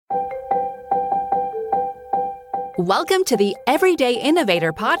Welcome to the Everyday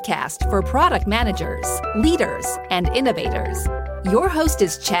Innovator podcast for product managers, leaders, and innovators. Your host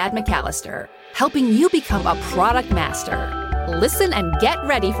is Chad McAllister, helping you become a product master. Listen and get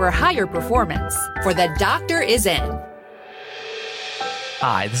ready for higher performance, for the doctor is in.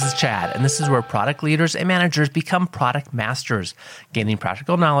 Hi, this is Chad, and this is where product leaders and managers become product masters, gaining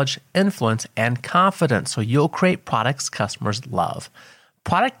practical knowledge, influence, and confidence so you'll create products customers love.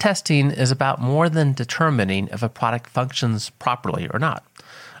 Product testing is about more than determining if a product functions properly or not.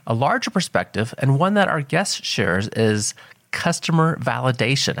 A larger perspective, and one that our guest shares, is customer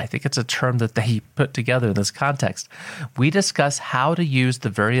validation. I think it's a term that they put together in this context. We discuss how to use the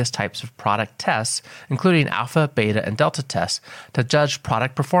various types of product tests, including alpha, beta, and delta tests, to judge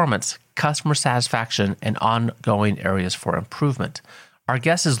product performance, customer satisfaction, and ongoing areas for improvement. Our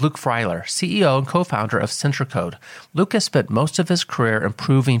guest is Luke Freiler, CEO and co-founder of Centercode. Luke has spent most of his career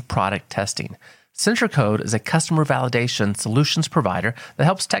improving product testing. Centercode is a customer validation solutions provider that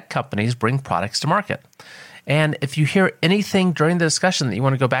helps tech companies bring products to market. And if you hear anything during the discussion that you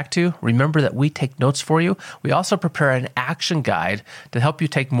want to go back to, remember that we take notes for you. We also prepare an action guide to help you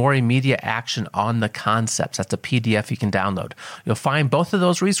take more immediate action on the concepts. That's a PDF you can download. You'll find both of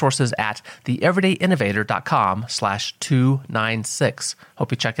those resources at theeverydayinnovator.com/296.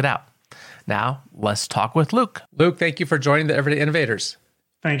 Hope you check it out. Now, let's talk with Luke. Luke, thank you for joining the Everyday Innovators.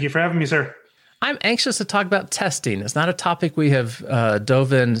 Thank you for having me, sir. I'm anxious to talk about testing. It's not a topic we have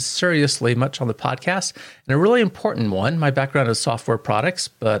dove in seriously much on the podcast, and a really important one. My background is software products,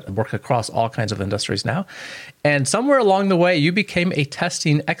 but I work across all kinds of industries now. And somewhere along the way, you became a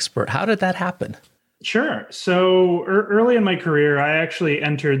testing expert. How did that happen? Sure. So early in my career, I actually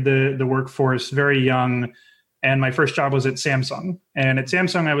entered the workforce very young, and my first job was at Samsung. And at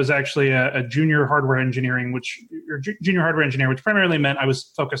Samsung, I was actually a junior hardware engineer, which primarily meant I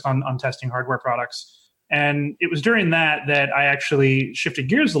was focused on testing hardware products. And it was during that I actually shifted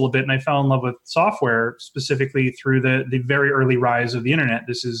gears a little bit, and I fell in love with software, specifically through the very early rise of the internet.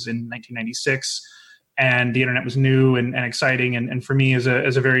 This is in 1996, and the internet was new and exciting. And for me, as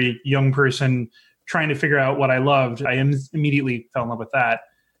a very young person trying to figure out what I loved, I immediately fell in love with that.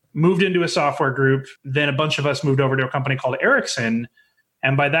 Moved into a software group. Then a bunch of us moved over to a company called Ericsson.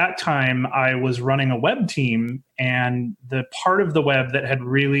 And by that time, I was running a web team. And the part of the web that had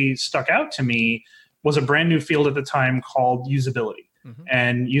really stuck out to me was a brand new field at the time called usability. Mm-hmm.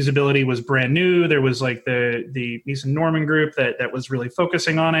 And usability was brand new. There was like the Neeson Norman group that was really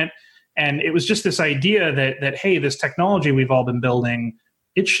focusing on it. And it was just this idea that, hey, this technology we've all been building,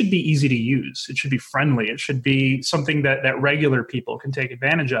 it should be easy to use. It should be friendly. It should be something that regular people can take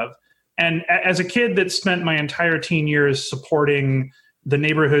advantage of. And as a kid that spent my entire teen years supporting the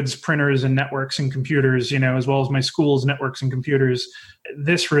neighborhood's printers and networks and computers, as well as my school's networks and computers,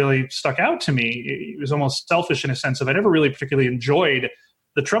 this really stuck out to me. It was almost selfish in a sense of I never really particularly enjoyed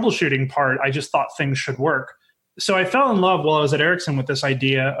the troubleshooting part. I just thought things should work. So I fell in love while I was at Ericsson with this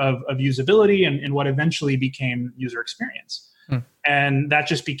idea of usability and what eventually became user experience. And that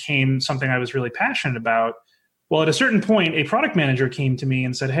just became something I was really passionate about. Well, at a certain point, a product manager came to me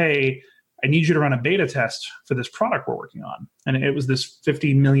and said, hey, I need you to run a beta test for this product we're working on. And it was this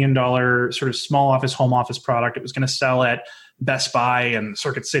 $50 million sort of small office, home office product. It was going to sell at Best Buy and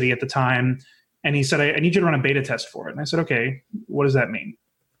Circuit City at the time. And he said, I need you to run a beta test for it. And I said, okay, what does that mean?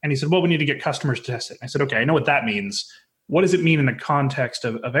 And he said, well, we need to get customers to test it. And I said, okay, I know what that means. What does it mean in the context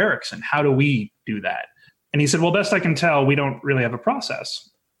of Ericsson? How do we do that? And he said, well, best I can tell, we don't really have a process.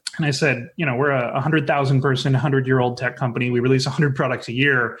 And I said, we're a 100,000 person, 100-year-old tech company. We release 100 products a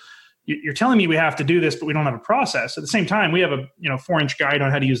year. You're telling me we have to do this, but we don't have a process. At the same time, we have a 4-inch guide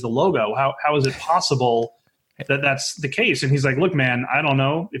on how to use the logo. How is it possible that that's the case? And he's like, look, man, I don't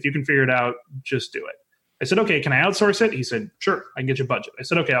know. If you can figure it out, just do it. I said, okay, can I outsource it? He said, sure, I can get you a budget. I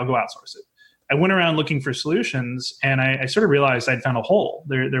said, okay, I'll go outsource it. I went around looking for solutions, and I sort of realized I'd found a hole.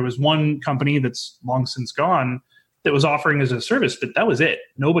 There was one company that's long since gone that was offering as a service, but that was it.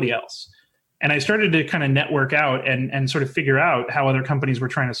 Nobody else. And I started to kind of network out and sort of figure out how other companies were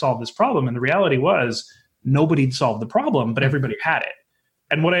trying to solve this problem. And the reality was nobody'd solved the problem, but everybody had it.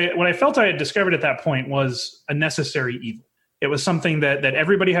 And what I felt I had discovered at that point was a necessary evil. It was something that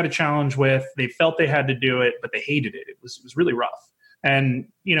everybody had a challenge with. They felt they had to do it, but they hated it. It was really rough. And,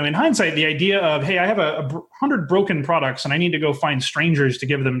 in hindsight, the idea of, hey, I have 100 broken products and I need to go find strangers to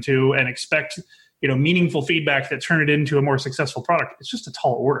give them to and expect, meaningful feedback that turn it into a more successful product, it's just a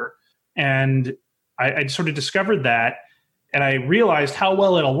tall order. And I sort of discovered that, and I realized how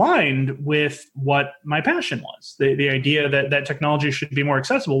well it aligned with what my passion was. The idea that technology should be more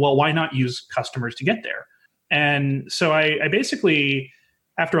accessible. Well, why not use customers to get there? And so I basically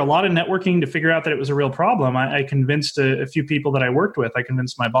after a lot of networking to figure out that it was a real problem, I convinced a few people that I worked with. I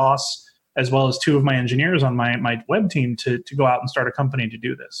convinced my boss, as well as two of my engineers on my web team to go out and start a company to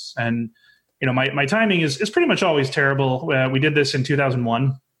do this. And, my timing is pretty much always terrible. We did this in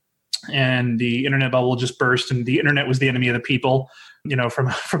 2001 and the internet bubble just burst, and the internet was the enemy of the people,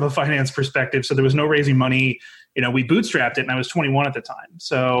 from a finance perspective. So there was no raising money. We bootstrapped it and I was 21 at the time.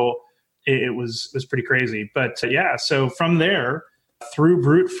 So it was pretty crazy. But so from there, through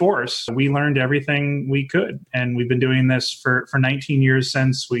brute force, we learned everything we could. And we've been doing this for 19 years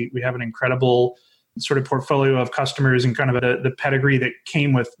since. We have an incredible sort of portfolio of customers and kind of the pedigree that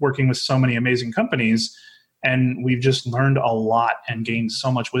came with working with so many amazing companies. And we've just learned a lot and gained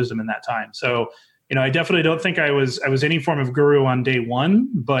so much wisdom in that time. So, I definitely don't think I was any form of guru on day one,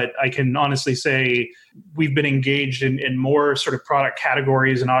 but I can honestly say we've been engaged in more sort of product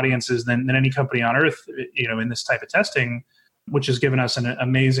categories and audiences than any company on earth, in this type of testing, which has given us an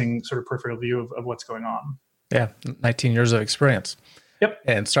amazing sort of peripheral view of what's going on. Yeah, 19 years of experience. Yep.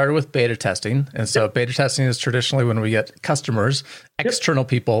 And started with beta testing. And so beta testing is traditionally when we get customers, external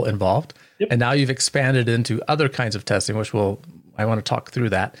people involved. Yep. And now you've expanded into other kinds of testing, which I want to talk through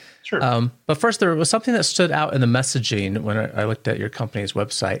that. Sure. But first, there was something that stood out in the messaging when I looked at your company's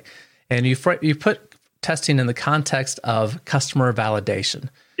website. And you put testing in the context of customer validation.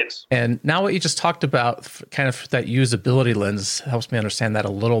 Yes. And now what you just talked about, kind of that usability lens, helps me understand that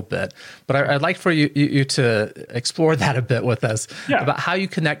a little bit. But I'd like for you to explore that a bit with us about how you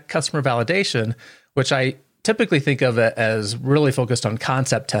connect customer validation, which I typically think of it as really focused on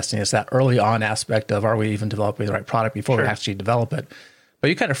concept testing. It's that early on aspect of, are we even developing the right product before we actually develop it? But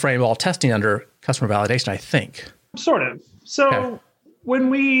you kind of frame all testing under customer validation, I think. Sort of. So when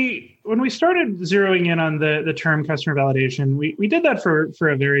we started zeroing in on the term customer validation, we did that for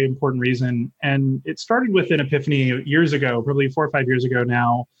a very important reason. And it started with an epiphany years ago, probably 4 or 5 years ago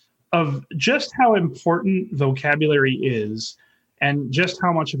now, of just how important vocabulary is and just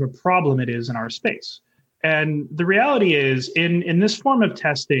how much of a problem it is in our space. And the reality is, in this form of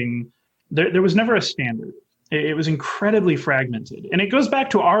testing, there was never a standard. It was incredibly fragmented. And it goes back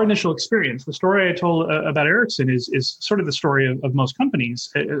to our initial experience. The story I told about Ericsson is sort of the story of most companies,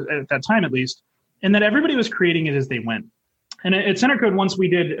 at that time at least, in that everybody was creating it as they went. And at Centercode, once we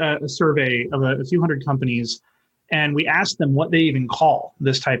did a survey of a few hundred companies, and we asked them what they even call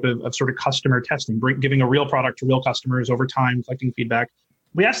this type of sort of customer testing, giving a real product to real customers over time, collecting feedback.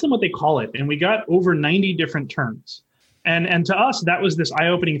 We asked them what they call it, and we got over 90 different terms. And to us, that was this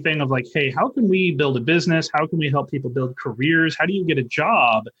eye-opening thing of like, hey, how can we build a business? How can we help people build careers? How do you get a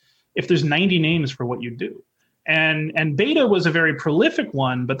job if there's 90 names for what you do? And beta was a very prolific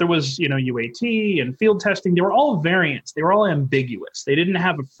one, but there was, UAT and field testing. They were all variants. They were all ambiguous. They didn't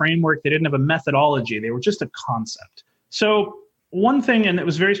have a framework. They didn't have a methodology. They were just a concept. So one thing, and it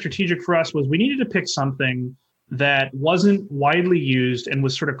was very strategic for us, was we needed to pick something that wasn't widely used and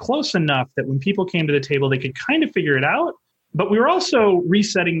was sort of close enough that when people came to the table, they could kind of figure it out. But we were also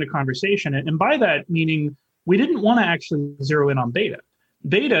resetting the conversation. And by that, meaning we didn't want to actually zero in on beta.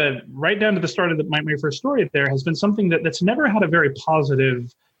 Beta, right down to the start of my first story there, has been something that's never had a very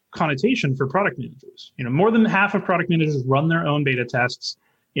positive connotation for product managers. More than half of product managers run their own beta tests.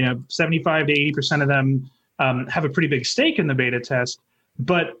 75 to 80% of them have a pretty big stake in the beta test.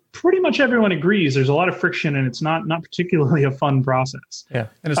 But pretty much everyone agrees there's a lot of friction and it's not particularly a fun process. Yeah.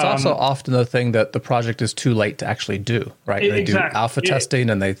 And it's also often the thing that the project is too late to actually do, right? They do alpha testing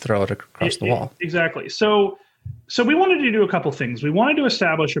and they throw it across the wall. Exactly. So we wanted to do a couple things. We wanted to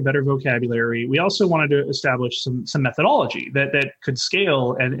establish a better vocabulary. We also wanted to establish some methodology that could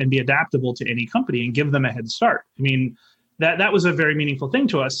scale and be adaptable to any company and give them a head start. I mean, that was a very meaningful thing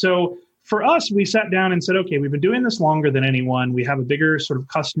to us. So for us, we sat down and said, okay, we've been doing this longer than anyone. We have a bigger sort of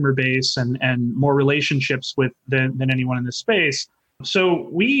customer base and more relationships than anyone in this space. So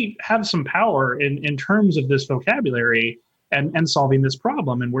we have some power in terms of this vocabulary and solving this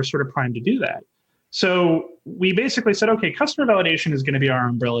problem. And we're sort of primed to do that. So we basically said, okay, customer validation is going to be our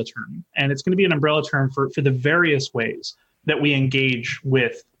umbrella term. And it's going to be an umbrella term for the various ways that we engage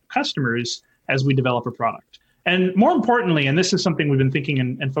with customers as we develop a product. And more importantly, and this is something we've been thinking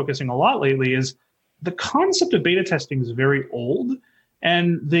and focusing a lot lately, is the concept of beta testing is very old.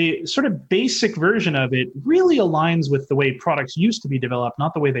 And the sort of basic version of it really aligns with the way products used to be developed,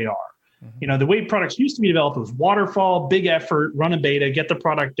 not the way they are. Mm-hmm. The way products used to be developed was waterfall, big effort, run a beta, get the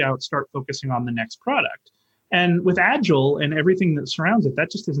product out, start focusing on the next product. And with Agile and everything that surrounds it,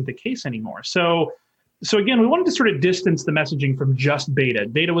 that just isn't the case anymore. So again, we wanted to sort of distance the messaging from just beta.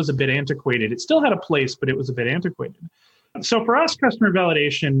 Beta was a bit antiquated. It still had a place, but it was a bit antiquated. So for us, customer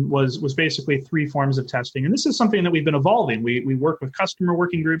validation was basically three forms of testing. And this is something that we've been evolving. We work with customer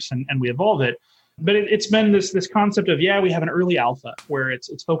working groups and we evolve it. But it's been this concept of, we have an early alpha where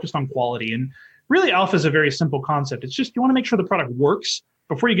it's focused on quality. And really, alpha is a very simple concept. It's just you want to make sure the product works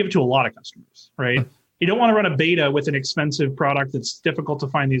before you give it to a lot of customers, right? You don't want to run a beta with an expensive product that's difficult to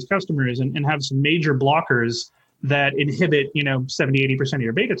find these customers and have some major blockers that inhibit, 70, 80% of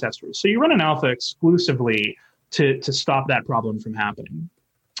your beta testers. So you run an alpha exclusively to stop that problem from happening.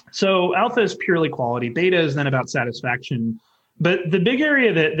 So alpha is purely quality. Beta is then about satisfaction. But the big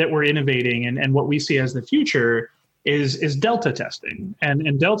area that we're innovating and what we see as the future is delta testing.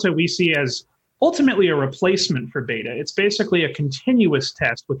 And delta we see as ultimately a replacement for beta. It's basically a continuous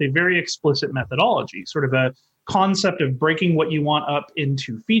test with a very explicit methodology, sort of a concept of breaking what you want up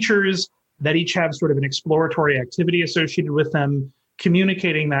into features that each have sort of an exploratory activity associated with them,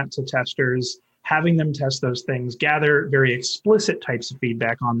 communicating that to testers, having them test those things, gather very explicit types of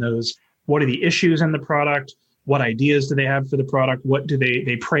feedback on those. What are the issues in the product? What ideas do they have for the product? What do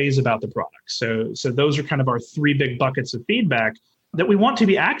they praise about the product? So those are kind of our three big buckets of feedback that we want to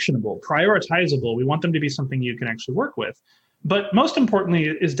be actionable, prioritizable. We want them to be something you can actually work with. But most importantly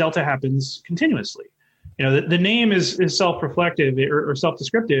is delta happens continuously. The name is self-reflective or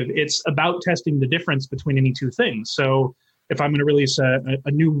self-descriptive. It's about testing the difference between any two things. So if I'm going to release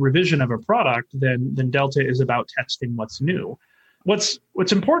a new revision of a product, then delta is about testing what's new. What's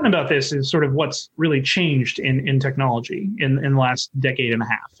important about this is sort of what's really changed in technology in the last decade and a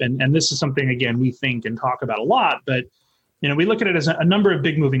half. And this is something, again, we think and talk about a lot, but we look at it as a number of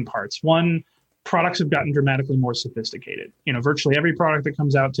big moving parts. One, products have gotten dramatically more sophisticated. Virtually every product that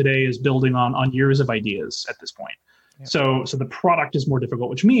comes out today is building on years of ideas at this point. Yeah. So the product is more difficult,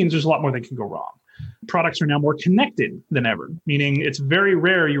 which means there's a lot more that can go wrong. Products are now more connected than ever, meaning it's very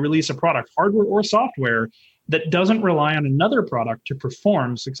rare you release a product, hardware or software, that doesn't rely on another product to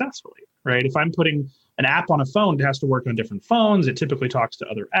perform successfully, right? If I'm putting an app on a phone, it has to work on different phones. It typically talks to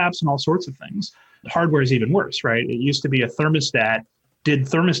other apps and all sorts of things. Hardware is even worse, right? It used to be a thermostat did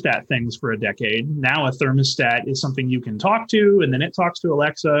thermostat things for a decade. Now a thermostat is something you can talk to, and then it talks to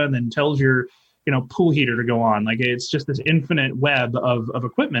Alexa and then tells your pool heater to go on. Like, it's just this infinite web of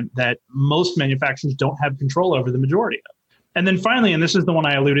equipment that most manufacturers don't have control over the majority of. And then finally, and this is the one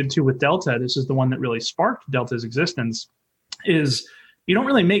I alluded to with Delta, this is the one that really sparked Delta's existence, is you don't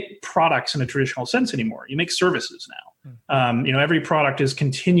really make products in a traditional sense anymore. You make services now. Every product is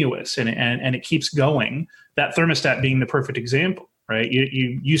continuous and it keeps going. That thermostat being the perfect example, right?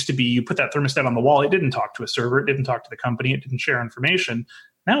 You used to be, you put that thermostat on the wall, it didn't talk to a server, it didn't talk to the company, it didn't share information.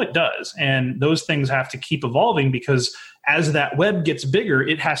 Now it does. And those things have to keep evolving because as that web gets bigger,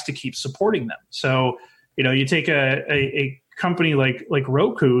 it has to keep supporting them. So, you take a company like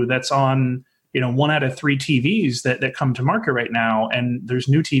Roku that's on, 1 out of 3 TVs that come to market right now, and there's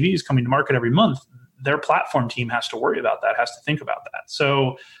new TVs coming to market every month. Their platform team has to worry about that, has to think about that.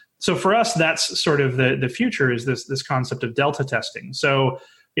 So for us, that's sort of the future, is this concept of delta testing. So,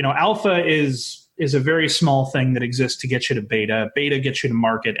 alpha is a very small thing that exists to get you to beta. Beta gets you to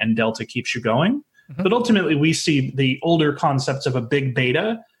market, and delta keeps you going. Mm-hmm. But ultimately, we see the older concepts of a big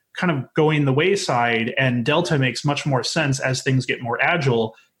beta kind of going the wayside, and delta makes much more sense as things get more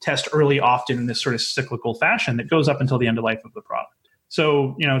agile. Test early, often in this sort of cyclical fashion that goes up until the end of life of the product.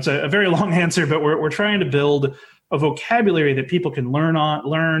 So, it's a very long answer, but we're trying to build a vocabulary that people can learn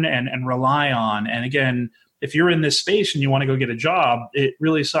and rely on. And again, if you're in this space and you want to go get a job, it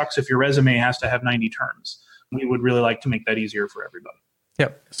really sucks if your resume has to have 90 terms. We would really like to make that easier for everybody.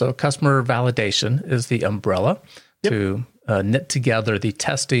 Yep. So customer validation is the umbrella to knit together the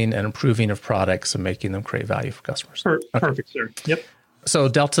testing and improving of products and making them create value for customers. Perfect, sir. Yep. So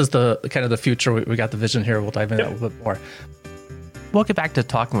Delta's the kind of the future. We got the vision here. We'll dive into that a little bit more. We'll get back to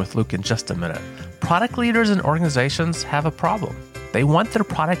talking with Luke in just a minute. Product leaders and organizations have a problem. They want their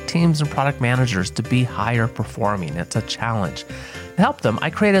product teams and product managers to be higher performing. It's a challenge. To help them, I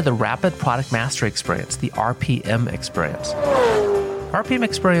created the Rapid Product Mastery Experience, the RPM experience. RPM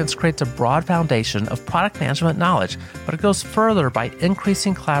experience creates a broad foundation of product management knowledge, but it goes further by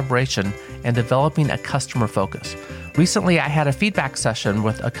increasing collaboration and developing a customer focus. Recently, I had a feedback session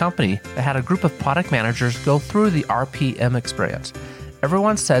with a company that had a group of product managers go through the RPM experience.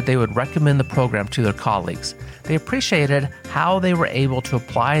 Everyone said they would recommend the program to their colleagues. They appreciated how they were able to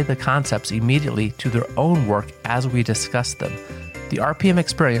apply the concepts immediately to their own work as we discussed them. The RPM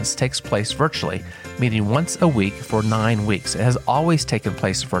experience takes place virtually, meeting once a week for 9 weeks. It has always taken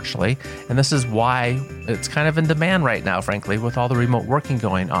place virtually, and this is why it's kind of in demand right now, frankly, with all the remote working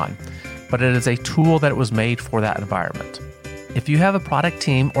going on. But it is a tool that was made for that environment. If you have a product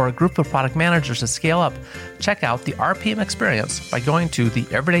team or a group of product managers to scale up, check out the RPM experience by going to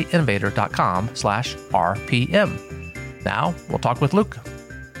theeverydayinnovator.com/RPM. Now we'll talk with Luke.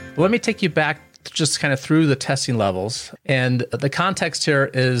 Let me take you back just kind of through the testing levels. And the context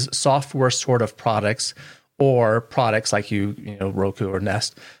here is software sort of products or products like Roku or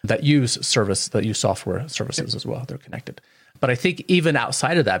Nest that use software services as well. They're connected. But I think even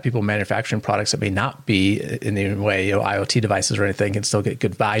outside of that, people manufacturing products that may not be in any way IoT devices or anything can still get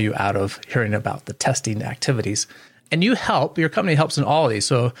good value out of hearing about the testing activities. And your company helps in all of these.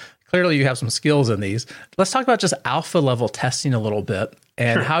 So clearly you have some skills in these. Let's talk about just alpha level testing a little bit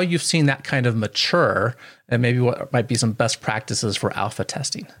and how you've seen that kind of mature and maybe what might be some best practices for alpha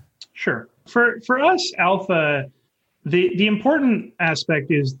testing. Sure. For us, alpha, the important aspect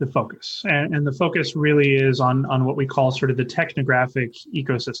is the focus. And the focus really is on what we call sort of the technographic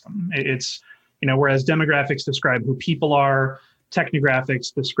ecosystem. It's, whereas demographics describe who people are,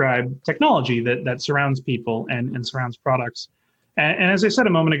 technographics describe technology that surrounds people and surrounds products. And as I said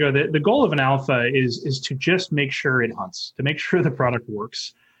a moment ago, the goal of an alpha is to just make sure it hunts, to make sure the product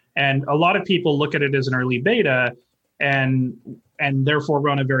works. And a lot of people look at it as an early beta and therefore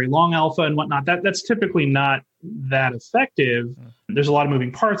run a very long alpha and whatnot. That's typically not that effective. There's a lot of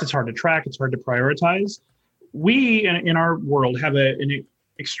moving parts. It's hard to track. It's hard to prioritize. We, in our world, have an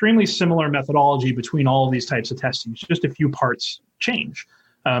extremely similar methodology between all of these types of testing. It's just a few parts change,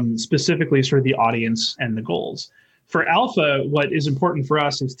 specifically sort of the audience and the goals. For alpha, what is important for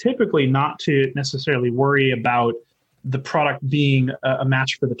us is typically not to necessarily worry about the product being a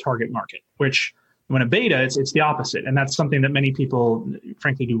match for the target market, which when a beta, it's the opposite. And that's something that many people,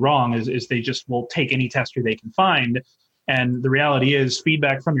 frankly, do wrong is they just will take any tester they can find. And the reality is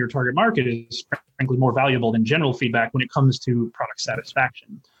feedback from your target market is frankly more valuable than general feedback when it comes to product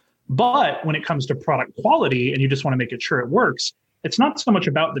satisfaction. But when it comes to product quality and you just want to make it sure it works, it's not so much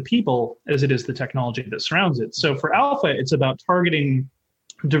about the people as it is the technology that surrounds it. So for alpha, it's about targeting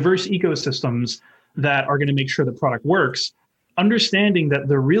diverse ecosystems that are going to make sure the product works, understanding that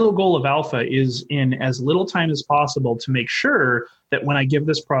the real goal of alpha is in as little time as possible to make sure that when I give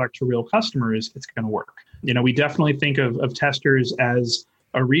this product to real customers, it's going to work. We definitely think of testers as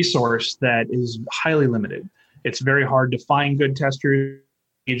a resource that is highly limited. It's very hard to find good testers,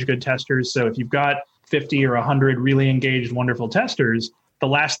 engage good testers. So if you've got 50 or 100 really engaged, wonderful testers, the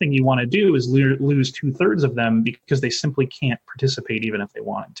last thing you want to do is lose 2/3 of them because they simply can't participate even if they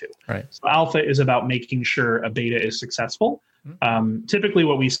wanted to. Right. So alpha is about making sure a beta is successful. Typically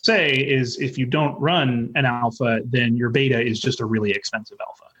what we say is if you don't run an alpha, then your beta is just a really expensive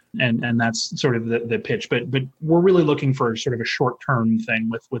alpha. And that's sort of the pitch. But we're really looking for sort of a short-term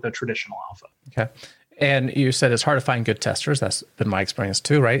thing with a traditional alpha. Okay. And you said it's hard to find good testers. That's been my experience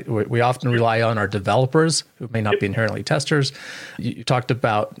too, right? We often rely on our developers who may not be inherently testers. You talked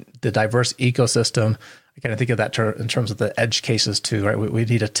about the diverse ecosystem. I kind of think of that in terms of the edge cases too, right? We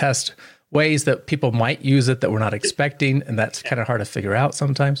need to test ways that people might use it that we're not expecting, and that's kind of hard to figure out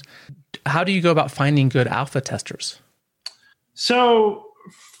sometimes. How do you go about finding good alpha testers? So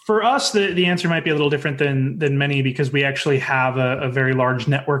for us, the answer might be a little different than many because we actually have a very large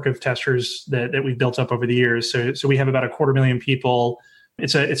network of testers that we've built up over the years. So we have about 250,000 people.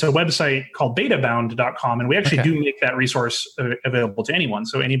 It's a website called betabound.com, and we actually do make that resource available to anyone.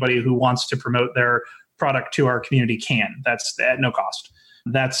 So anybody who wants to promote their product to our community can. That's at no cost.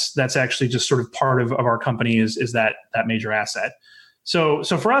 That's actually just sort of part of our company is that major asset. So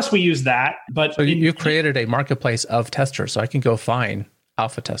for us, we use that. But so you created a marketplace of testers, so I can go find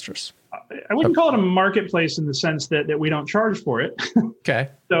alpha testers. I wouldn't call it a marketplace in the sense that we don't charge for it. Okay.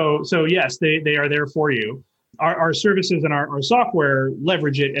 So yes, they are there for you. Our services and our software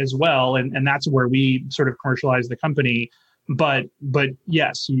leverage it as well, and that's where we sort of commercialize the company. But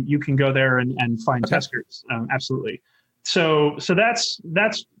yes, you can go there and find testers. Absolutely. So that's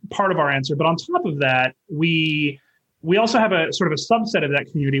part of our answer. But on top of that, we also have a sort of a subset of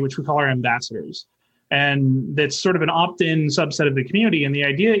that community, which we call our ambassadors. And that's sort of an opt-in subset of the community. And the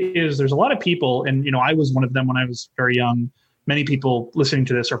idea is there's a lot of people, and I was one of them when I was very young. Many people listening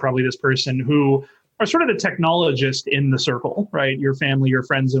to this are probably this person who are sort of the technologist in the circle, right? Your family, your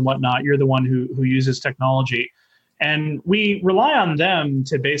friends and whatnot. You're the one who uses technology. And we rely on them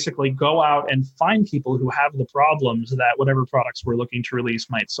to basically go out and find people who have the problems that whatever products we're looking to release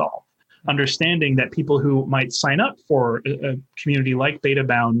might solve. Understanding that people who might sign up for a community like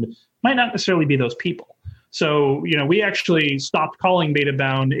BetaBound might not necessarily be those people. So, we actually stopped calling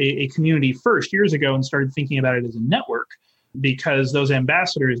BetaBound a community first years ago and started thinking about it as a network because those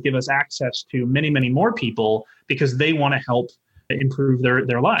ambassadors give us access to many, many more people because they want to help improve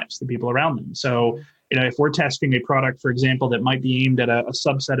their lives, the people around them. So If we're testing a product, for example, that might be aimed at a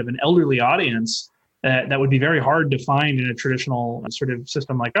subset of an elderly audience, that would be very hard to find in a traditional sort of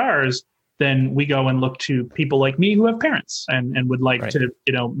system like ours, then we go and look to people like me who have parents and would like to,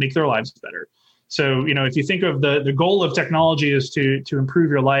 make their lives better. So, if you think of the goal of technology is to improve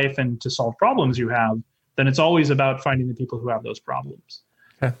your life and to solve problems you have, then it's always about finding the people who have those problems.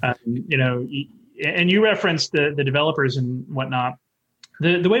 Okay. And you referenced the developers and whatnot.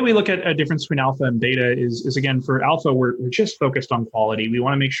 The way we look at a difference between alpha and beta is again, for alpha, we're just focused on quality. We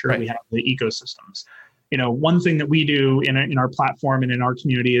want to make sure we have the ecosystems. One thing that we do in our platform and in our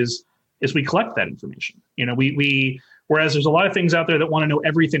community is we collect that information. We whereas there's a lot of things out there that want to know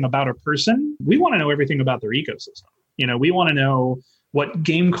everything about a person, we want to know everything about their ecosystem. We want to know what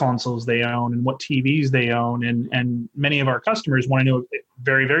game consoles they own and what TVs they own. And many of our customers want to know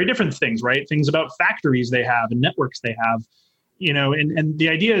very, very different things, right? Things about factories they have and networks they have. And the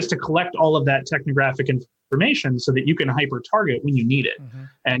idea is to collect all of that technographic information so that you can hyper target when you need it. Mm-hmm.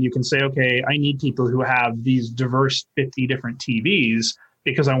 And you can say, okay, I need people who have these diverse 50 different TVs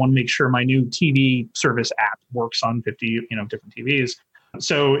because I want to make sure my new TV service app works on 50, different TVs.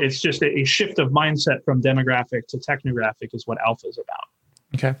 So it's just a shift of mindset from demographic to technographic is what alpha is about.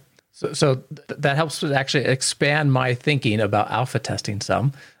 Okay. So that helps to actually expand my thinking about alpha testing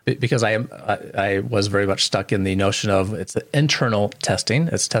some, because I was very much stuck in the notion of it's internal testing.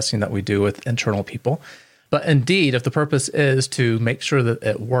 It's testing that we do with internal people. But indeed, if the purpose is to make sure that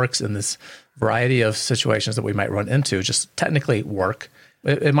it works in this variety of situations that we might run into, just technically work,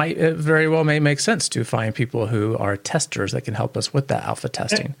 it very well may make sense to find people who are testers that can help us with that alpha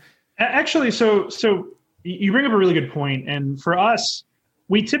testing. Actually, so you bring up a really good point. And for us,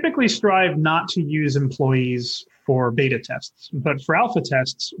 we typically strive not to use employees for beta tests, but for alpha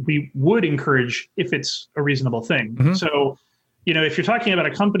tests, we would encourage if it's a reasonable thing. Mm-hmm. So, if you're talking about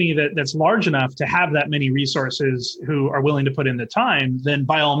a company that's large enough to have that many resources who are willing to put in the time, then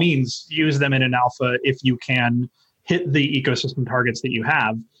by all means, use them in an alpha if you can hit the ecosystem targets that you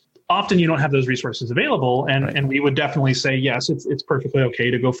have. Often you don't have those resources available, and we would definitely say, yes, it's perfectly okay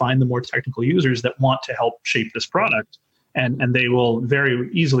to go find the more technical users that want to help shape this product. And they will very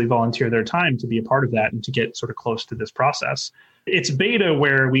easily volunteer their time to be a part of that and to get sort of close to this process. It's beta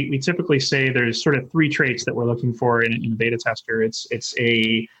where we typically say there's sort of three traits that we're looking for in a beta tester.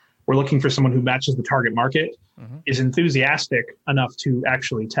 We're looking for someone who matches the target market, mm-hmm. is enthusiastic enough to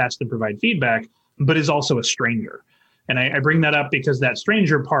actually test and provide feedback, but is also a stranger. And I bring that up because that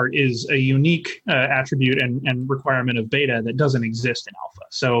stranger part is a unique attribute and requirement of beta that doesn't exist in alpha.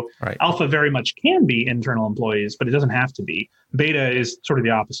 So alpha very much can be internal employees, but it doesn't have to be. Beta is sort of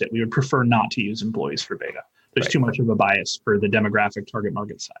the opposite. We would prefer not to use employees for beta. There's too much of a bias for the demographic target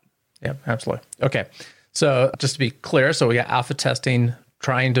market side. Yeah, absolutely. Okay. So just to be clear, so we got alpha testing,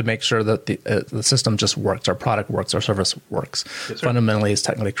 trying to make sure that the system just works, our product works, our service works. Yes, fundamentally is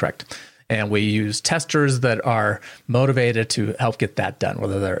technically correct. And we use testers that are motivated to help get that done,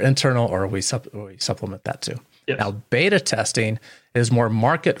 whether they're internal or we supplement that too. Yes. Now, beta testing is more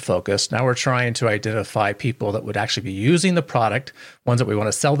market focused. Now we're trying to identify people that would actually be using the product, ones that we want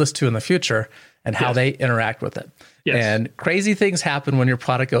to sell this to in the future, and how they interact with it. Yes. And crazy things happen when your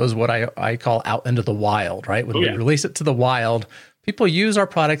product goes what I call out into the wild, right? When we release it to the wild, people use our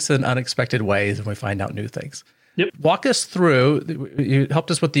products in unexpected ways and we find out new things. Yep. Walk us through, you helped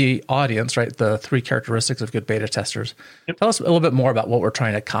us with the audience, right? The three characteristics of good beta testers. Yep. Tell us a little bit more about what we're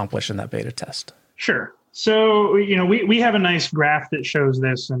trying to accomplish in that beta test. Sure. So, we have a nice graph that shows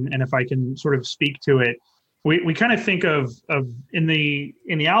this, and if I can sort of speak to it, we kind of think of in the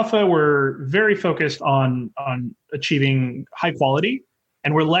alpha, we're very focused on achieving high quality,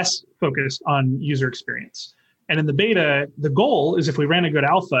 and we're less focused on user experience. And in the beta, the goal is if we ran a good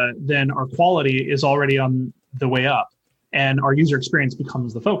alpha, then our quality is already on the way up and our user experience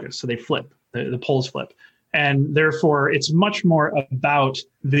becomes the focus. So they flip, the poles flip. And therefore, it's much more about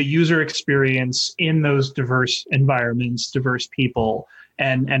the user experience in those diverse environments, diverse people,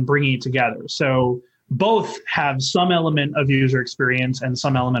 and bringing it together. So both have some element of user experience and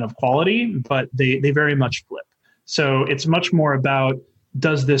some element of quality, but they very much flip. So it's much more about,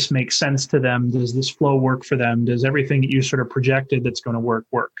 does this make sense to them? Does this flow work for them? Does everything that you sort of projected that's going to work?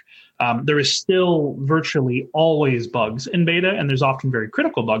 There is still virtually always bugs in beta, and there's often very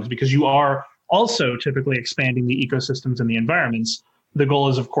critical bugs because you are also typically expanding the ecosystems and the environments. The goal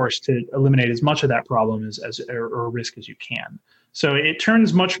is, of course, to eliminate as much of that problem or risk as you can. So it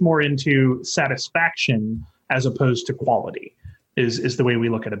turns much more into satisfaction as opposed to quality is the way we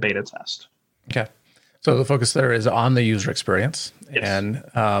look at a beta test. Okay. So the focus there is on the user experience and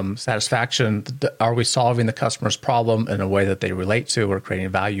satisfaction. Are we solving the customer's problem in a way that they relate to or creating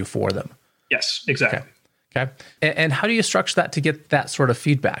value for them? Yes, exactly. Okay. And how do you structure that to get that sort of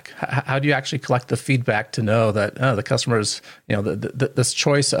feedback? How do you actually collect the feedback to know that the customers, this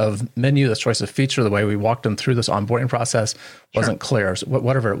choice of menu, this choice of feature, the way we walked them through this onboarding process wasn't clear, so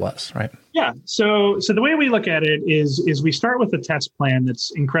whatever it was, right? Yeah. So the way we look at it is we start with a test plan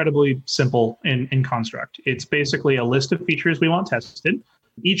that's incredibly simple in construct. It's basically a list of features we want tested.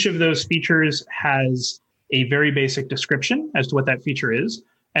 Each of those features has a very basic description as to what that feature is.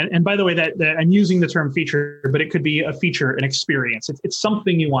 And by the way, that I'm using the term feature, but it could be a feature, an experience. It's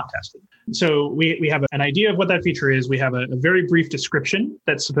something you want tested. So we have an idea of what that feature is. We have a very brief description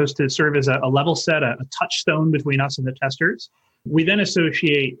that's supposed to serve as a level set, a touchstone between us and the testers. We then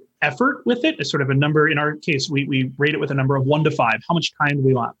associate effort with it as sort of a number. In our case, we rate it with a number of 1 to 5. How much time do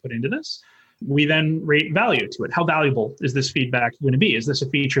we want put into this? We then rate value to it. How valuable is this feedback going to be? Is this a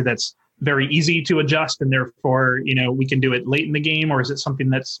feature that's very easy to adjust and therefore, we can do it late in the game? Or is it something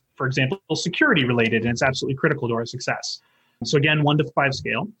that's, for example, security related and it's absolutely critical to our success? So again, 1 to 5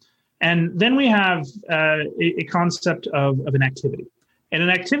 scale. And then we have a concept of an activity. And an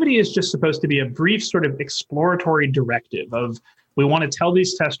activity is just supposed to be a brief sort of exploratory directive of, we want to tell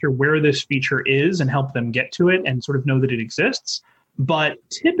these testers where this feature is and help them get to it and sort of know that it exists. But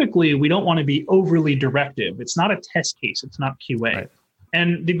typically, we don't want to be overly directive. It's not a test case. It's not QA. Right.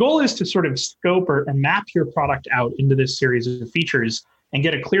 And the goal is to sort of scope or map your product out into this series of features and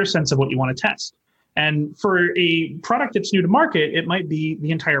get a clear sense of what you want to test. And for a product that's new to market, it might be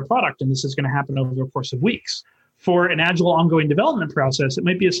the entire product, and this is going to happen over the course of weeks. For an agile ongoing development process, it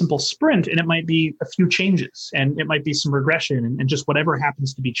might be a simple sprint, and it might be a few changes, and it might be some regression and just whatever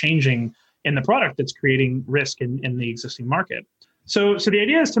happens to be changing in the product that's creating risk in the existing market. So the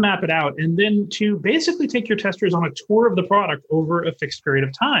idea is to map it out and then to basically take your testers on a tour of the product over a fixed period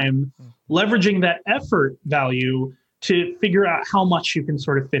of time, leveraging that effort value to figure out how much you can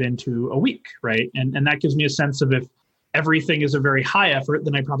sort of fit into a week, right? And that gives me a sense of, if everything is a very high effort,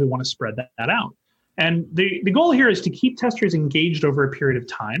 then I probably want to spread that out. And the goal here is to keep testers engaged over a period of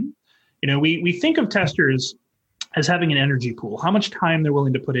time. We think of testers as having an energy pool, how much time they're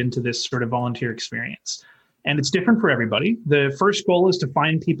willing to put into this sort of volunteer experience. And it's different for everybody. The first goal is to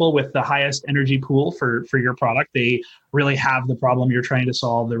find people with the highest energy pool for your product. They really have the problem you're trying to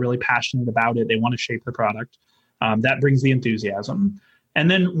solve. They're really passionate about it. They want to shape the product. That brings the enthusiasm. And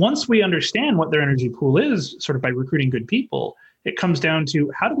then once we understand what their energy pool is, sort of by recruiting good people, it comes down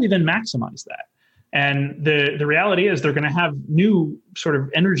to, how do we then maximize that? And the reality is they're going to have new sort of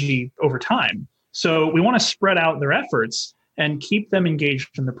energy over time. So we want to spread out their efforts and keep them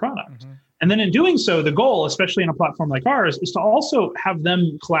engaged in the product. Mm-hmm. And then in doing so, the goal, especially in a platform like ours, is to also have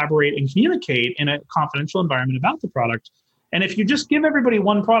them collaborate and communicate in a confidential environment about the product. And if you just give everybody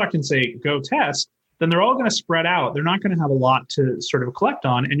one product and say, go test, then they're all going to spread out. They're not going to have a lot to sort of collect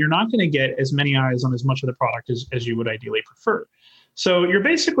on, and you're not going to get as many eyes on as much of the product as you would ideally prefer. So you're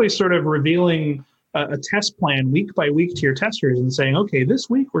basically sort of revealing a test plan week by week to your testers and saying, okay, this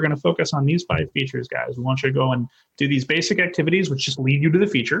week we're going to focus on these 5 features, guys. We want you to go and do these basic activities, which just lead you to the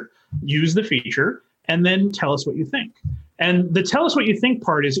feature, use the feature, and then tell us what you think. And the tell us what you think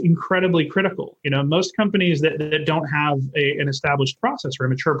part is incredibly critical. Most companies that don't have an established process or a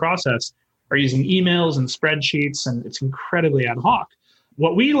mature process are using emails and spreadsheets, and it's incredibly ad hoc.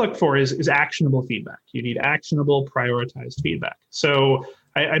 What we look for is actionable feedback. You need actionable, prioritized feedback. So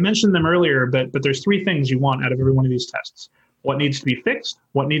I mentioned them earlier, but there's 3 things you want out of every one of these tests: what needs to be fixed,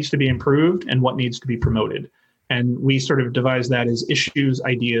 what needs to be improved, and what needs to be promoted. And we sort of devise that as issues,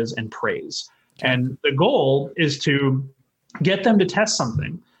 ideas, and praise. And the goal is to get them to test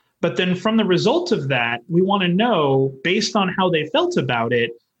something. But then from the result of that, we want to know, based on how they felt about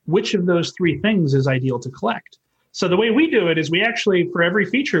it, which of those 3 things is ideal to collect. So the way we do it is we actually, for every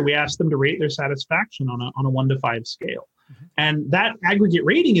feature, we ask them to rate their satisfaction on a 1 to 5 scale. And that aggregate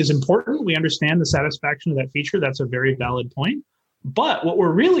rating is important. We understand the satisfaction of that feature. That's a very valid point. But what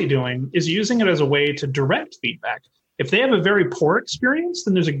we're really doing is using it as a way to direct feedback. If they have a very poor experience,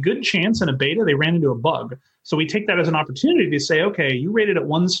 then there's a good chance in a beta they ran into a bug. So we take that as an opportunity to say, okay, you rated it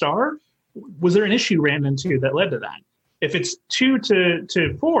 1 star. Was there an issue you ran into that led to that? If it's 2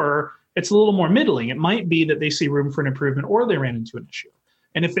 to 4, it's a little more middling. It might be that they see room for an improvement or they ran into an issue.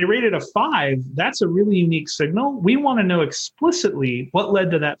 And if they rated a 5, that's a really unique signal. We want to know explicitly what led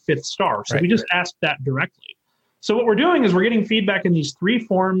to that 5th star. So we just ask that directly. So what we're doing is we're getting feedback in these 3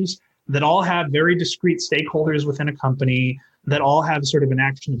 forms that all have very discrete stakeholders within a company, that all have sort of an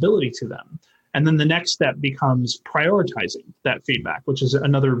actionability to them. And then the next step becomes prioritizing that feedback, which is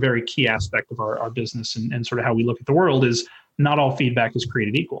another very key aspect of our business and sort of how we look at the world. Is not all feedback is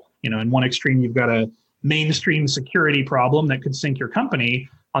created equal. In one extreme, you've got a mainstream security problem that could sink your company.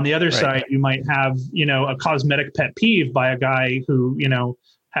 On the other side, you might have, a cosmetic pet peeve by a guy who,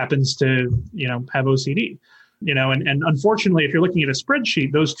 happens to, have OCD, and unfortunately, if you're looking at a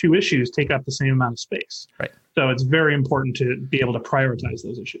spreadsheet, those two issues take up the same amount of space. Right. So it's very important to be able to prioritize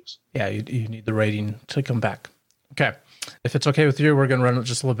those issues. Yeah, you need the rating to come back. Okay. If it's okay with you, we're going to run it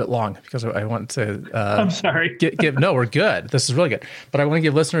just a little bit long because I want to. I'm sorry. No, we're good. This is really good. But I want to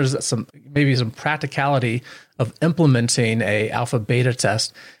give listeners some practicality of implementing a alpha beta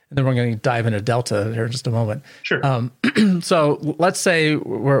test, and then we're going to dive into delta here in just a moment. Sure. So let's say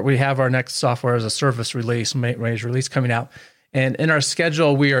we have our next software as a service release, major release coming out. And in our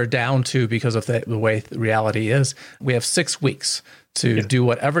schedule, we are down to, because of the way the reality is, we have 6 weeks to do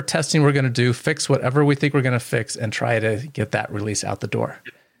whatever testing we're going to do, fix whatever we think we're going to fix, and try to get that release out the door.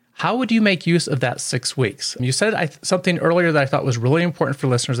 How would you make use of that 6 weeks? You said something earlier that I thought was really important for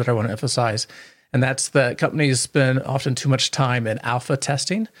listeners that I want to emphasize, and that's that companies spend often too much time in alpha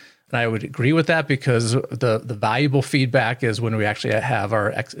testing. And I would agree with that because the valuable feedback is when we actually have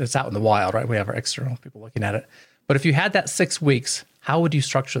it's out in the wild, right? We have our external people looking at it. But if you had that 6 weeks, how would you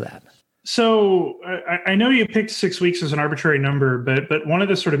structure that? So I know you picked 6 weeks as an arbitrary number, but one of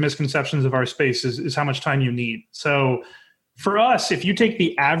the sort of misconceptions of our space is how much time you need. So for us, if you take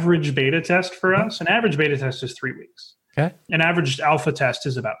the average beta test for us, an average beta test is 3 weeks. Okay. An average alpha test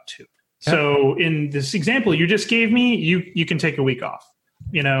is about 2. Okay. So in this example you just gave me, you can take a week off.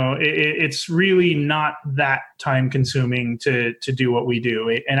 It's really not that time consuming to do what we do.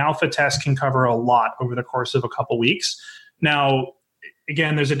 An alpha test can cover a lot over the course of a couple weeks. Now,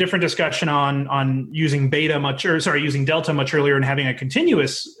 again, there's a different discussion on using using delta much earlier and having a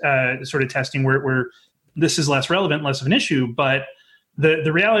continuous sort of testing where this is less relevant, less of an issue. But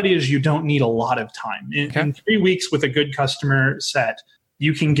the reality is you don't need a lot of time. In 3 weeks with a good customer set,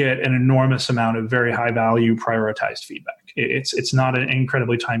 you can get an enormous amount of very high value prioritized feedback. It's not an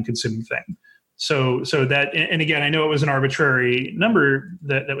incredibly time consuming thing. So that, and again, I know it was an arbitrary number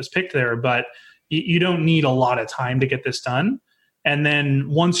that was picked there, but you don't need a lot of time to get this done. And then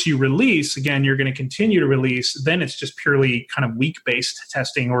once you release, again, you're going to continue to release. Then it's just purely kind of week-based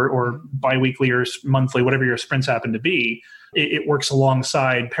testing or biweekly or monthly, whatever your sprints happen to be. It works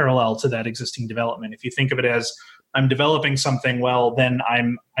alongside, parallel to that existing development. If you think of it as I'm developing something, well, then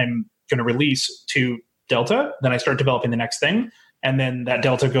I'm going to release to delta. Then I start developing the next thing. And then that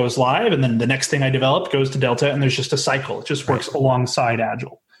delta goes live. And then the next thing I developed goes to delta. And there's just a cycle. It just works alongside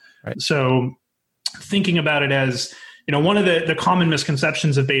Agile. Right. So thinking about it as, one of the common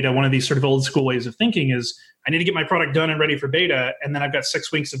misconceptions of beta, one of these sort of old school ways of thinking is I need to get my product done and ready for beta. And then I've got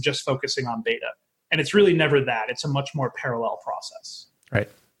 6 weeks of just focusing on beta. And it's really never that. It's a much more parallel process. Right.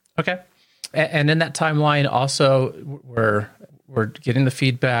 Okay. And in that timeline also, we're getting the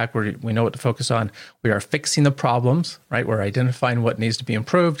feedback. We know what to focus on. We are fixing the problems, right? We're identifying what needs to be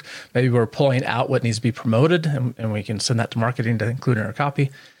improved. Maybe we're pulling out what needs to be promoted, and we can send that to marketing to include in our copy.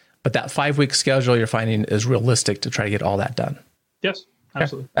 But that 5 week schedule you're finding is realistic to try to get all that done. Yes,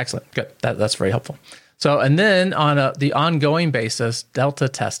 absolutely. Okay. Excellent. Good. That's very helpful. So, and then on the ongoing basis, delta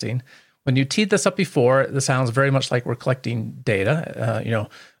testing, when you teed this up before, this sounds very much like we're collecting data,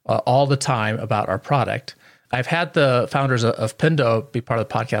 all the time about our product. I've had the founders of Pendo be part of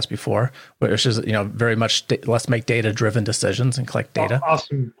the podcast before, which is, very much let's make data-driven decisions and collect data.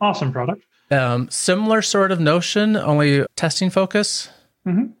 Awesome product. Similar sort of notion, only testing focus.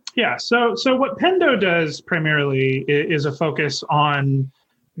 Mm-hmm. Yeah. So what Pendo does primarily is a focus on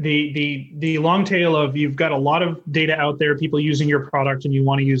the long tail of you've got a lot of data out there, people using your product, and you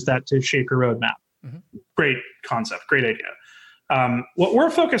want to use that to shape your roadmap. Mm-hmm. Great concept, great idea. What we're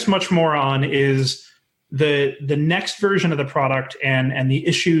focused much more on is the next version of the product and the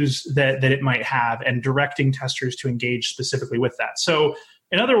issues that it might have, and directing testers to engage specifically with that. So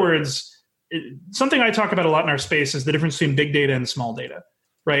in other words, something I talk about a lot in our space is the difference between big data and small data.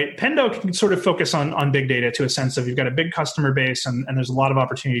 Right. Pendo can sort of focus on big data to a sense of you've got a big customer base and there's a lot of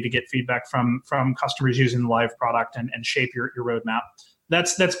opportunity to get feedback from customers using the live product and shape your roadmap.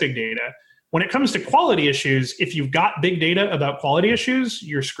 That's big data. When it comes to quality issues, if you've got big data about quality issues,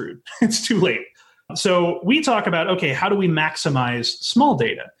 you're screwed. It's too late. So we talk about, okay, how do we maximize small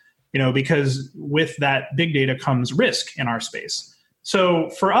data? Because with that big data comes risk in our space. So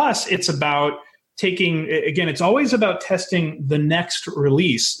for us, it's about it's always about testing the next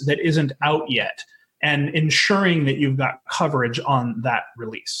release that isn't out yet and ensuring that you've got coverage on that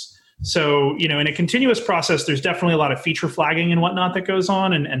release. So, in a continuous process, there's definitely a lot of feature flagging and whatnot that goes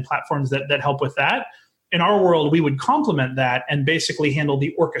on and platforms that help with that. In our world, we would complement that and basically handle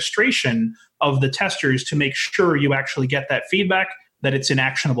the orchestration of the testers to make sure you actually get that feedback, that it's in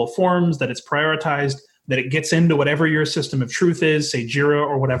actionable forms, that it's prioritized, that it gets into whatever your system of truth is, say Jira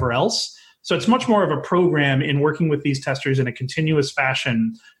or whatever else. So it's much more of a program in working with these testers in a continuous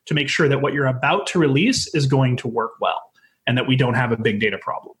fashion to make sure that what you're about to release is going to work well and that we don't have a big data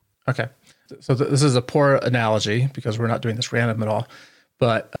problem. Okay. So this is a poor analogy because we're not doing this random at all.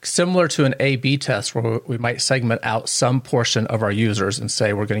 But similar to an A/B test where we might segment out some portion of our users and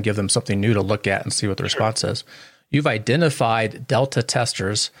say we're going to give them something new to look at and see what the response is. You've identified delta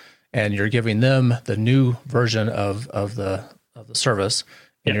testers and you're giving them the new version of the service,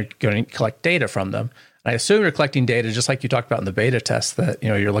 and you're going to collect data from them. And I assume you're collecting data just like you talked about in the beta test, that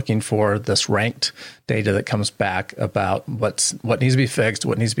you're looking for this ranked data that comes back about what needs to be fixed,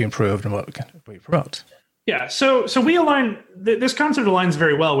 what needs to be improved, and what we promote. Yeah, so we align, this concept aligns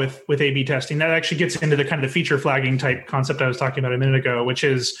very well with A/B testing. That actually gets into the kind of the feature flagging type concept I was talking about a minute ago, which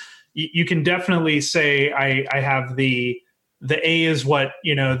is you can definitely say I have the A is what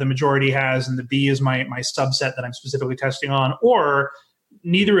the majority has, and the B is my subset that I'm specifically testing on, or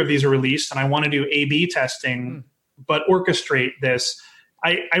neither of these are released and I want to do A/B testing, but orchestrate this.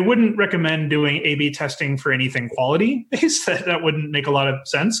 I wouldn't recommend doing A/B testing for anything quality based. That wouldn't make a lot of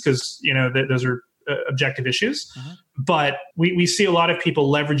sense because those are objective issues. But we see a lot of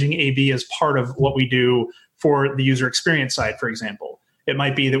people leveraging A/B as part of what we do for the user experience side, for example. It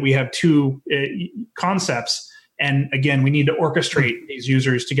might be that we have two concepts, and again, we need to orchestrate these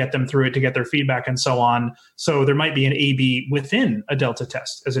users to get them through it, to get their feedback and so on. So there might be an A/B within a delta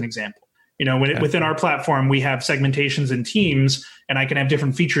test, as an example. Within our platform, we have segmentations in teams, and I can have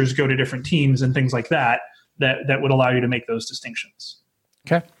different features go to different teams and things like that would allow you to make those distinctions.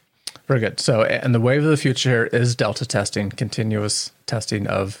 Okay. Very good. So, and the wave of the future is delta testing, continuous testing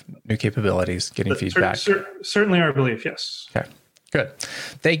of new capabilities, getting feedback. Certainly our belief, yes. Okay, good.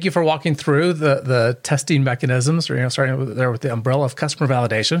 Thank you for walking through the testing mechanisms, starting with the umbrella of customer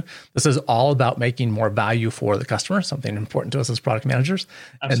validation. This is all about making more value for the customer, something important to us as product managers.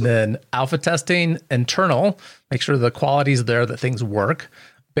 Absolutely. And then alpha testing, internal, make sure the quality is there, that things work.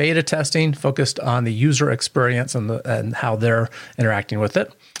 Beta testing, focused on the user experience and how they're interacting with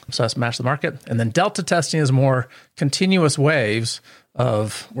it. So that's match the market. And then delta testing is more continuous waves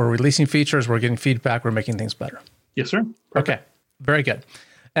of we're releasing features, we're getting feedback, we're making things better. Yes, sir. Okay, very good.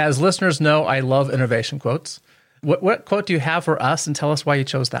 As listeners know, I love innovation quotes. What quote do you have for us, and tell us why you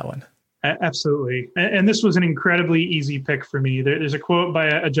chose that one? Absolutely. And this was an incredibly easy pick for me. There's a quote by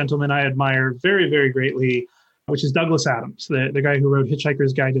a gentleman I admire very, very greatly, which is Douglas Adams, the guy who wrote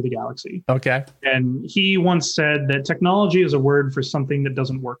Hitchhiker's Guide to the Galaxy. Okay. And he once said that technology is a word for something that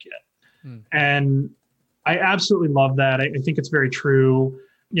doesn't work yet. And I absolutely love that. I think it's very true.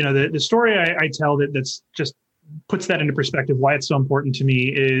 The story I tell that's just puts that into perspective, why it's so important to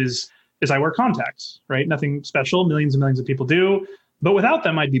me is I wear contacts, right? Nothing special. Millions and millions of people do. But without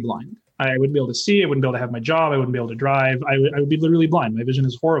them, I'd be blind. I wouldn't be able to see. I wouldn't be able to have my job. I wouldn't be able to drive. I would be literally blind. My vision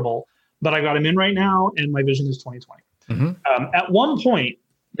is horrible. But I got them in right now, and my vision is 20/20. At one point,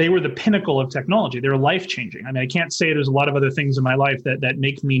 they were the pinnacle of technology. They were life-changing. I mean, I can't say there's a lot of other things in my life that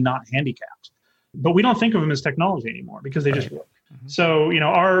make me not handicapped. But we don't think of them as technology anymore because they just work. So,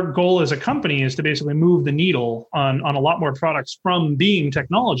 our goal as a company is to basically move the needle on a lot more products from being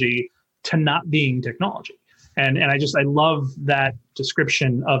technology to not being technology. And I love that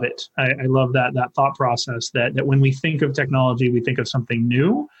description of it. I love that thought process that when we think of technology, we think of something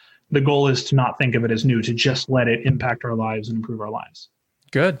new. The goal is to not think of it as new, to just let it impact our lives and improve our lives.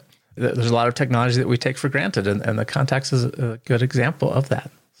 Good. There's a lot of technology that we take for granted, and the contacts is a good example of that.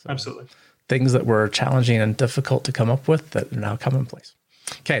 So absolutely. Things that were challenging and difficult to come up with that are now commonplace.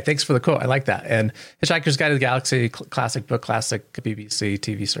 Okay, thanks for the quote. I like that. And Hitchhiker's Guide to the Galaxy, classic book, classic BBC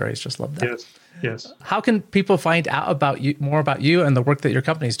TV series. Just love that. Yes. How can people find out about you, more about you and the work that your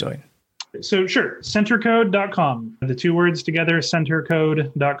company's doing? So sure, Centercode.com. The two words together,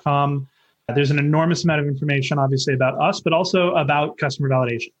 Centercode.com. There's an enormous amount of information, obviously, about us, but also about customer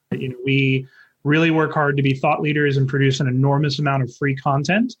validation. We really work hard to be thought leaders and produce an enormous amount of free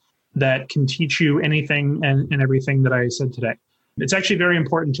content that can teach you anything and everything that I said today. It's actually very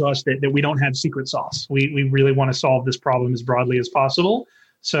important to us that we don't have secret sauce. We really want to solve this problem as broadly as possible.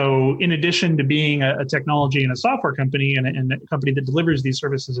 So in addition to being a technology and a software company and a company that delivers these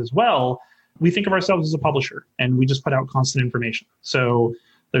services as well, we think of ourselves as a publisher, and we just put out constant information. So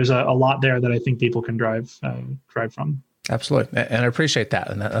there's a lot there that I think people can drive from. Absolutely. And I appreciate that.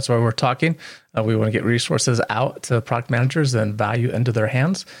 And that's why we're talking. We want to get resources out to product managers and value into their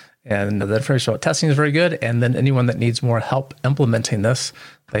hands. And the information about testing is very good. And then anyone that needs more help implementing this,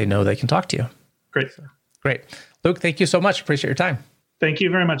 they know they can talk to you. Great. Great. Luke, thank you so much. Appreciate your time. Thank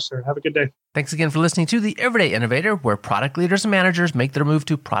you very much, sir. Have a good day. Thanks again for listening to The Everyday Innovator, where product leaders and managers make their move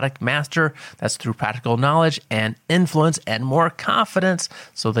to product master. That's through practical knowledge and influence and more confidence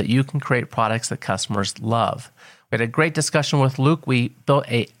so that you can create products that customers love. We had a great discussion with Luke. We built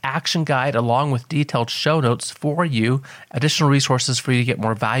an action guide along with detailed show notes for you, additional resources for you to get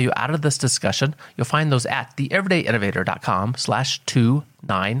more value out of this discussion. You'll find those at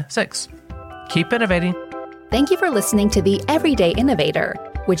theeverydayinnovator.com/296. Keep innovating. Thank you for listening to The Everyday Innovator,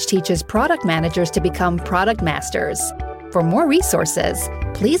 which teaches product managers to become product masters. For more resources,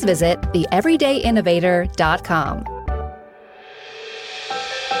 please visit theeverydayinnovator.com.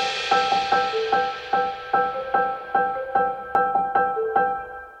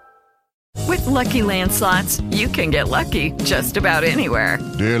 With Lucky Land Slots, you can get lucky just about anywhere.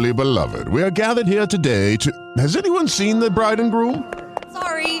 Dearly beloved, we are gathered here today to... Has anyone seen the bride and groom?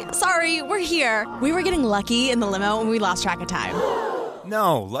 Sorry, we're here. We were getting lucky in the limo and we lost track of time.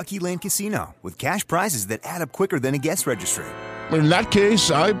 No, Lucky Land Casino, with cash prizes that add up quicker than a guest registry. In that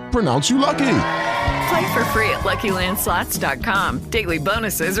case, I pronounce you lucky. Play for free at LuckyLandSlots.com. Daily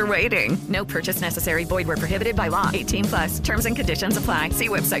bonuses are waiting. No purchase necessary. Void where prohibited by law. 18+. Terms and conditions apply. See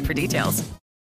website for details.